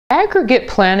Aggregate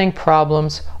planning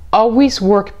problems always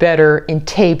work better in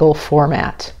table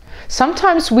format.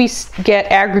 Sometimes we get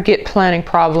aggregate planning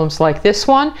problems like this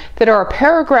one that are a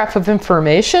paragraph of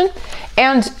information,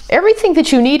 and everything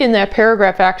that you need in that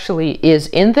paragraph actually is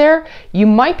in there. You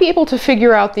might be able to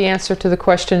figure out the answer to the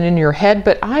question in your head,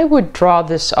 but I would draw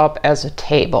this up as a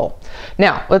table.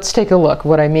 Now, let's take a look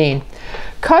what I mean.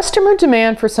 Customer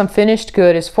demand for some finished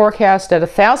good is forecast at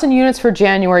 1,000 units for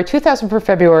January, 2,000 for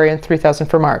February, and 3,000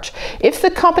 for March. If the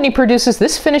company produces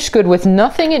this finished good with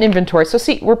nothing in inventory, so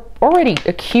see, we're already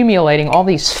accumulating all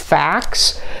these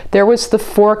facts. There was the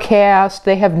forecast,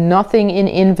 they have nothing in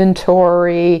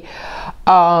inventory.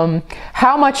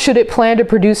 How much should it plan to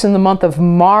produce in the month of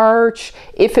March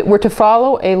if it were to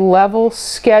follow a level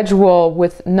schedule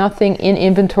with nothing in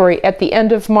inventory at the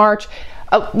end of March?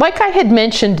 Like I had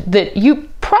mentioned, that you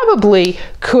probably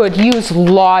could use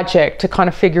logic to kind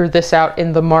of figure this out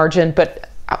in the margin, but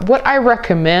what I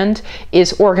recommend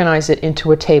is organize it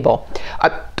into a table.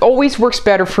 Always works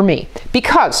better for me,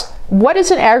 because what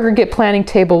does an aggregate planning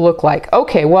table look like?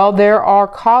 Okay, well, there are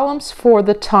columns for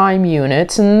the time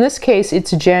units, and in this case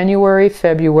it's January,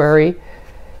 February,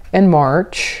 and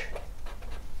March.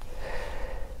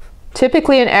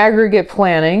 Typically in aggregate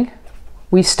planning,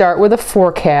 we start with a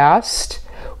forecast.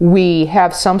 We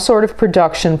have some sort of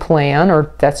production plan,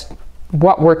 or that's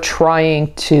what we're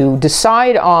trying to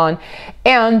decide on,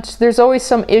 and there's always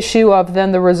some issue of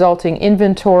then the resulting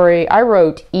inventory. I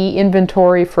wrote E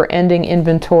inventory for ending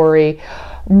inventory,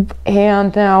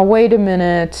 and now wait a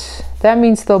minute, that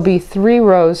means there'll be 3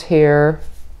 rows here.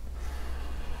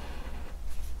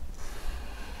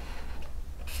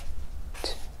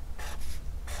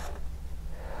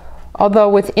 Although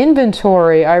with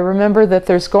inventory, I remember that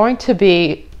there's going to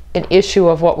be an issue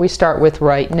of what we start with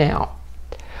right now.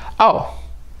 Oh,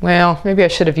 well, maybe I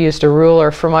should have used a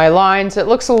ruler for my lines. It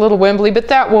looks a little wimbly, but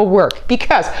that will work,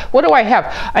 because what do I have?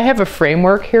 I have a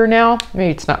framework here now.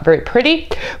 Maybe it's not very pretty,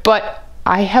 but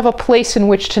I have a place in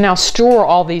which to now store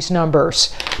all these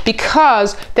numbers,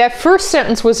 because that first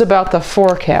sentence was about the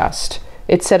forecast.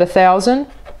 It said 1,000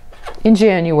 in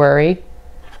January,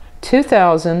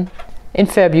 2,000 in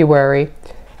February,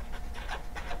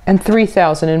 and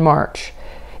 3,000 in March.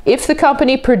 If the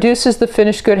company produces the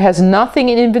finished good, has nothing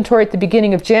in inventory at the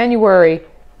beginning of January,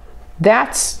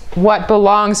 that's what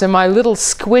belongs in my little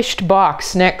squished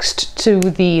box next to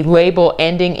the label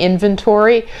ending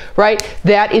inventory, right?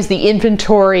 That is the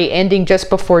inventory ending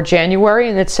just before January,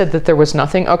 and it said that there was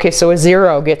nothing. Okay, so a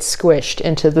 0 gets squished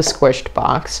into the squished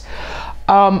box.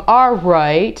 All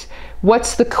right,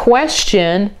 what's the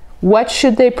question? What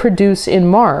should they produce in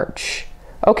March?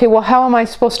 Okay, well, how am I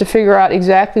supposed to figure out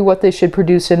exactly what they should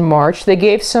produce in March? They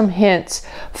gave some hints.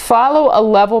 Follow a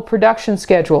level production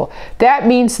schedule. That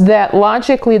means that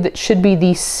logically that should be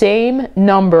the same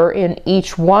number in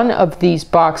each one of these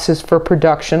boxes for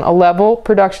production. A level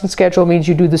production schedule means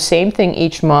you do the same thing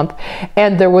each month.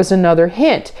 And there was another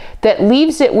hint that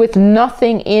leaves it with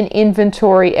nothing in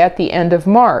inventory at the end of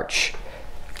March.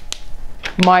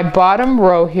 My bottom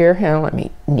row here, and let me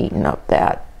neaten up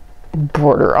that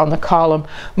border on the column.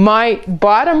 My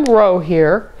bottom row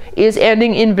here is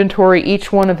ending inventory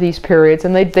each one of these periods,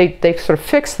 and they sort of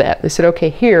fixed that. They said, okay,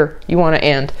 here you want to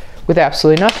end with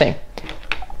absolutely nothing.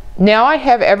 Now I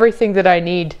have everything that I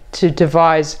need to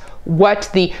devise what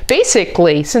the,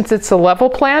 basically, since it's a level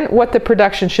plan, what the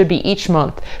production should be each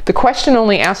month. The question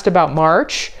only asked about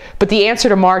March, but the answer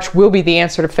to March will be the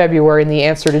answer to February and the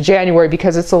answer to January,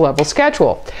 because it's a level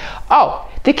schedule. Oh,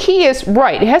 the key is,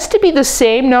 right, it has to be the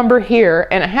same number here,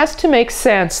 and it has to make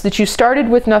sense that you started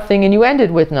with nothing and you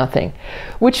ended with nothing,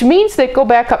 which means that go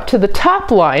back up to the top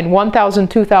line, 1,000,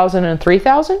 2,000, and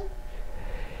 3,000.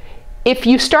 If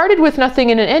you started with nothing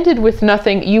and it ended with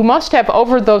nothing, you must have,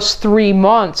 over those 3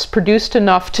 months, produced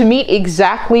enough to meet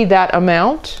exactly that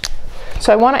amount.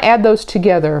 So I want to add those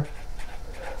together.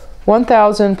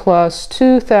 1,000 plus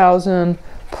 2,000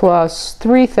 plus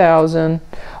 3,000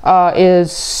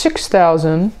 is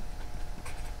 6,000.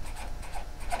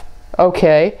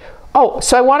 Okay. Oh,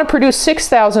 so I want to produce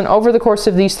 6,000 over the course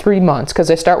of these 3 months,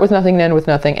 because I start with nothing and end with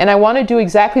nothing. And I want to do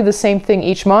exactly the same thing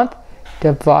each month.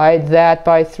 Divide that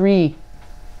by 3.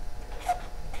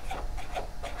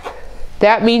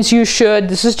 That means you should,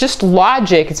 this is just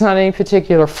logic, it's not any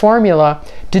particular formula,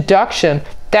 deduction.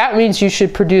 That means you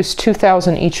should produce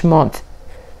 2,000 each month.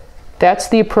 That's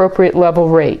the appropriate level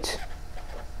rate.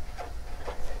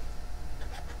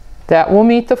 That will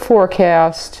meet the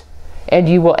forecast, and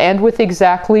you will end with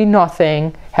exactly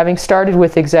nothing, having started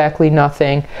with exactly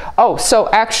nothing. Oh, so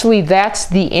actually that's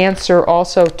the answer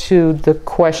also to the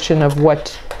question of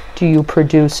what do you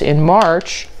produce in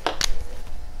March.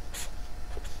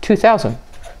 2,000.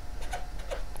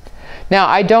 Now,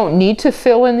 I don't need to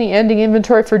fill in the ending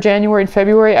inventory for January and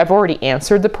February. I've already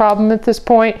answered the problem at this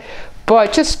point,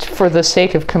 but just for the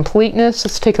sake of completeness,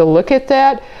 let's take a look at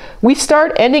that. We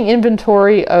start ending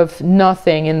inventory of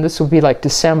nothing, and this will be like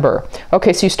December.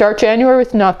 Okay, so you start January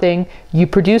with nothing, you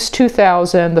produce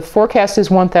 2,000, the forecast is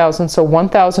 1,000, so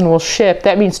 1,000 will ship.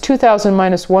 That means 2,000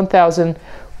 minus 1,000,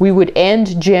 we would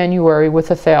end January with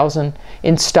 1,000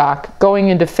 in stock. Going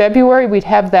into February, we'd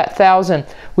have that 1,000.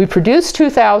 We produce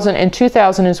 2,000, and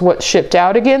 2,000 is what shipped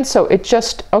out again, so it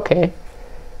just, okay,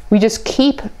 we just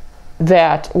keep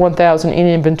that 1,000 in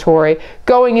inventory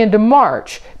going into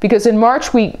March, because in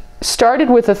March we started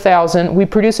with 1,000, we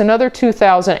produce another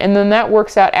 2,000, and then that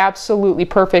works out absolutely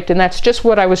perfect, and that's just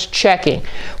what I was checking.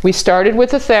 We started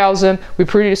with 1,000, we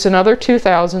produce another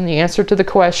 2,000, the answer to the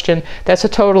question, that's a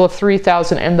total of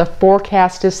 3,000, and the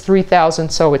forecast is 3,000,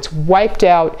 so it's wiped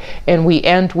out, and we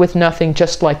end with nothing,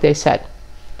 just like they said.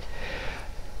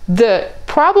 The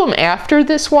problem after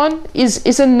this one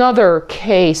is another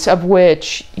case of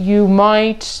which you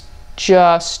might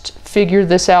just figure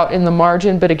this out in the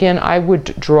margin, but again, I would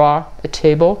draw a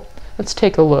table. Let's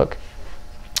take a look.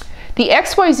 The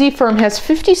XYZ firm has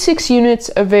 56 units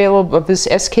available of this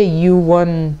SKU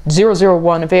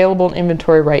 1001 available in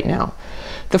inventory right now.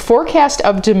 The forecast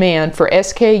of demand for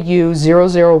SKU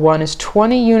 001 is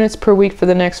 20 units per week for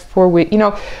the next 4 weeks. You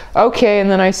know, okay,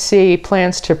 and then I see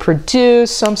plans to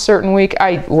produce some certain week.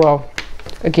 Well,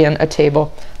 again, a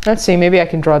table. Let's see, maybe I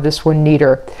can draw this one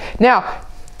neater. Now,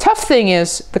 tough thing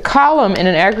is, the column in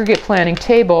an aggregate planning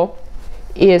table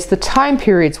is the time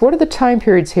periods. What are the time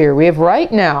periods here? We have right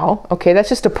now, okay, that's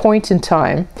just a point in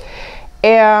time,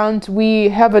 and we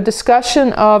have a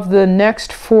discussion of the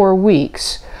next 4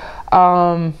 weeks.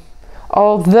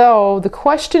 Although the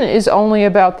question is only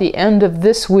about the end of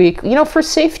this week, you know, for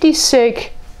safety's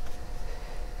sake,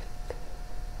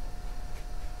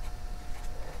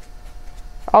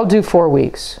 I'll do 4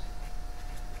 weeks.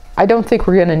 I don't think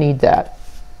we're going to need that.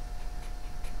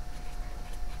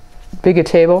 Big a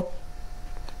table.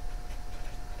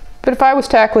 But if I was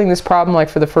tackling this problem like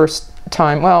for the first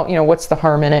time, well, you know, what's the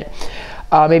harm in it?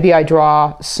 Maybe I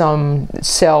draw some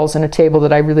cells in a table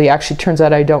that I really actually turns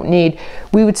out I don't need.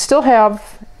 We would still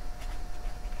have,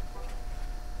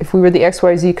 if we were the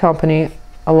XYZ company,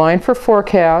 a line for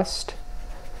forecast,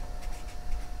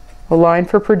 a line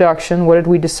for production, what did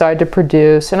we decide to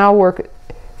produce, and I'll work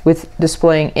with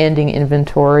displaying ending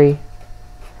inventory.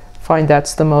 Find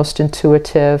that's the most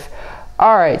intuitive.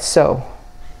 All right, so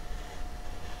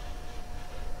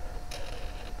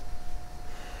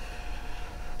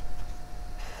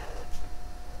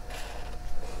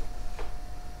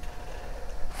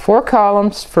four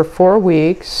columns for 4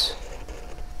 weeks,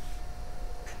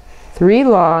 3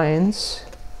 lines,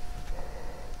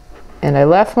 and I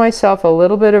left myself a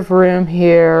little bit of room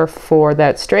here for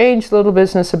that strange little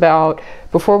business about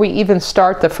before we even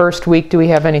start the first week, do we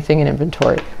have anything in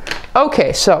inventory?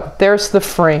 Okay, so there's the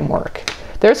framework.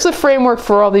 There's the framework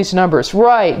for all these numbers,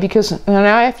 right, because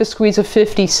now I have to squeeze a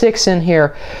 56 in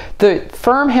here. The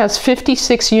firm has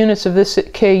 56 units of this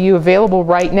KU available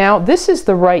right now. This is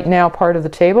the right now part of the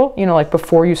table, you know, like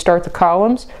before you start the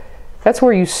columns. That's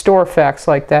where you store facts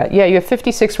like that. Yeah, you have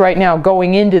 56 right now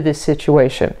going into this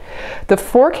situation. The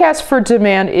forecast for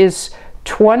demand is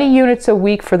 20 units a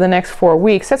week for the next 4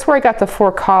 weeks. That's where I got the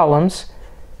 4 columns.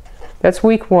 That's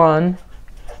week 1.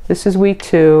 This is week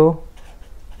 2.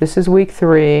 This is week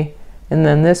 3, and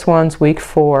then this one's week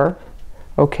 4,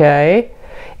 okay?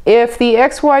 If the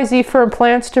XYZ firm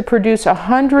plans to produce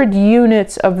 100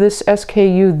 units of this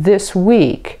SKU this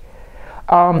week,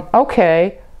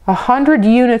 okay, 100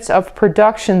 units of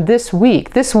production this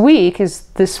week. This week is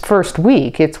this first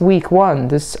week. It's week 1,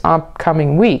 this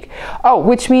upcoming week. Oh,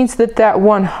 which means that that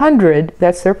 100,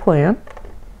 that's their plan,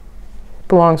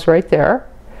 belongs right there.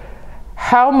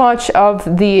 How much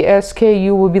of the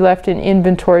SKU will be left in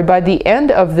inventory by the end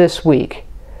of this week?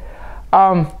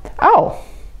 Oh,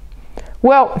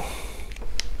 well,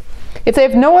 if they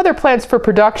have no other plans for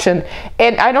production,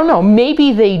 and I don't know,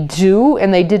 maybe they do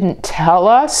and they didn't tell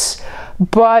us,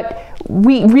 but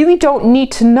we really don't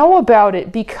need to know about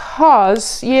it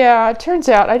because, yeah, it turns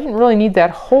out I didn't really need that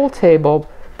whole table,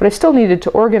 but I still needed to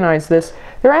organize this.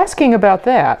 They're asking about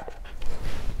that.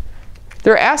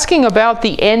 They're asking about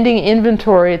the ending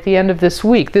inventory at the end of this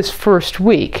week, this first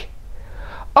week.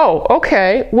 Oh,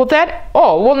 okay. Well,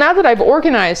 now that I've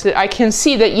organized it, I can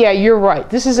see that, yeah, you're right.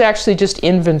 This is actually just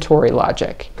inventory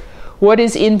logic. What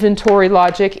is inventory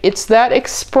logic? It's that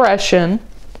expression,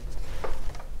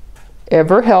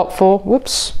 ever helpful.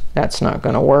 Whoops, that's not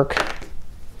going to work.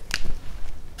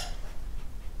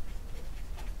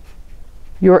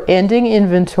 your ending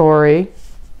inventory,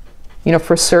 you know,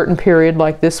 for a certain period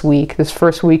like this week, this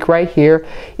first week right here,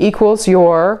 equals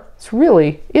your, this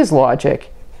really is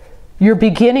logic, your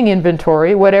beginning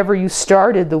inventory, whatever you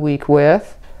started the week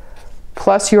with,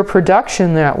 plus your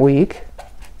production that week.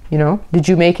 You know, did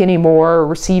you make any more or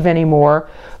receive any more,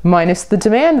 minus the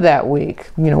demand that week.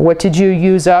 You know, what did you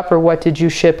use up or what did you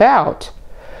ship out?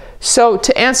 So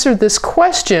to answer this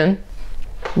question,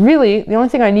 really, the only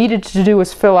thing I needed to do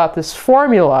was fill out this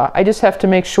formula. I just have to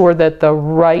make sure that the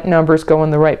right numbers go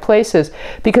in the right places,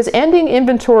 because ending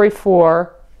inventory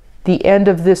for the end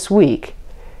of this week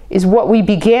is what we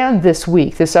began this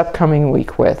week, this upcoming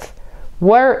week with.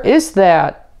 Where is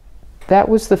that? That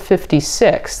was the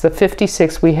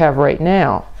 56 we have right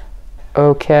now.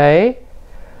 Okay,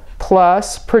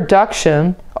 plus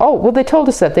production. Oh, well, they told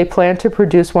us that they plan to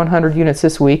produce 100 units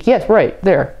this week. Yes, right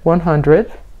there, 100.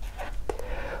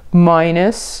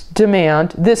 Minus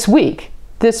demand this week.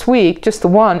 This week, just the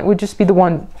one, it would just be the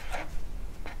one,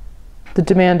 the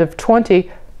demand of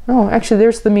 20. Oh, actually,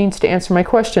 there's the means to answer my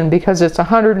question, because it's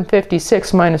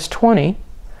 156 minus 20.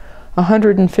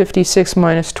 156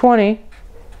 minus 20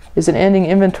 is an ending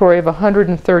inventory of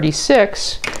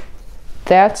 136.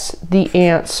 That's the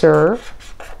answer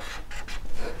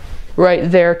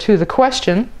right there to the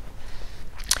question.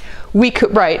 We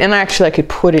could, right, and actually I could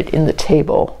put it in the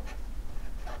table.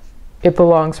 It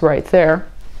belongs right there.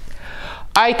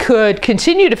 I could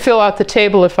continue to fill out the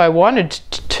table if I wanted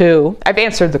to. I've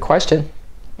answered the question.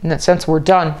 In that sense, we're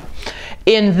done.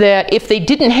 In that if they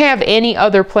didn't have any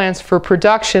other plans for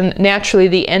production, naturally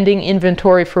the ending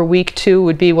inventory for week 2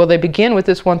 would be, well, they begin with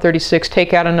this 136,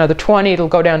 take out another 20, it'll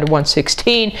go down to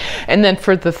 116, and then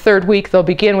for the third week they'll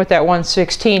begin with that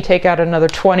 116, take out another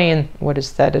 20, and what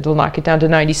is that? It'll knock it down to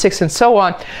 96, and so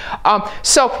on.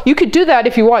 So you could do that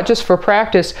if you want, just for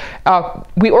practice.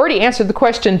 We already answered the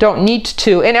question, don't need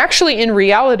to, and actually in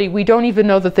reality we don't even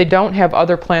know that they don't have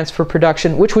other plans for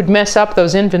production, which would mess up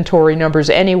those inventory numbers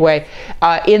anyway.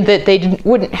 In that they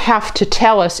wouldn't have to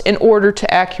tell us in order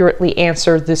to accurately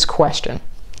answer this question.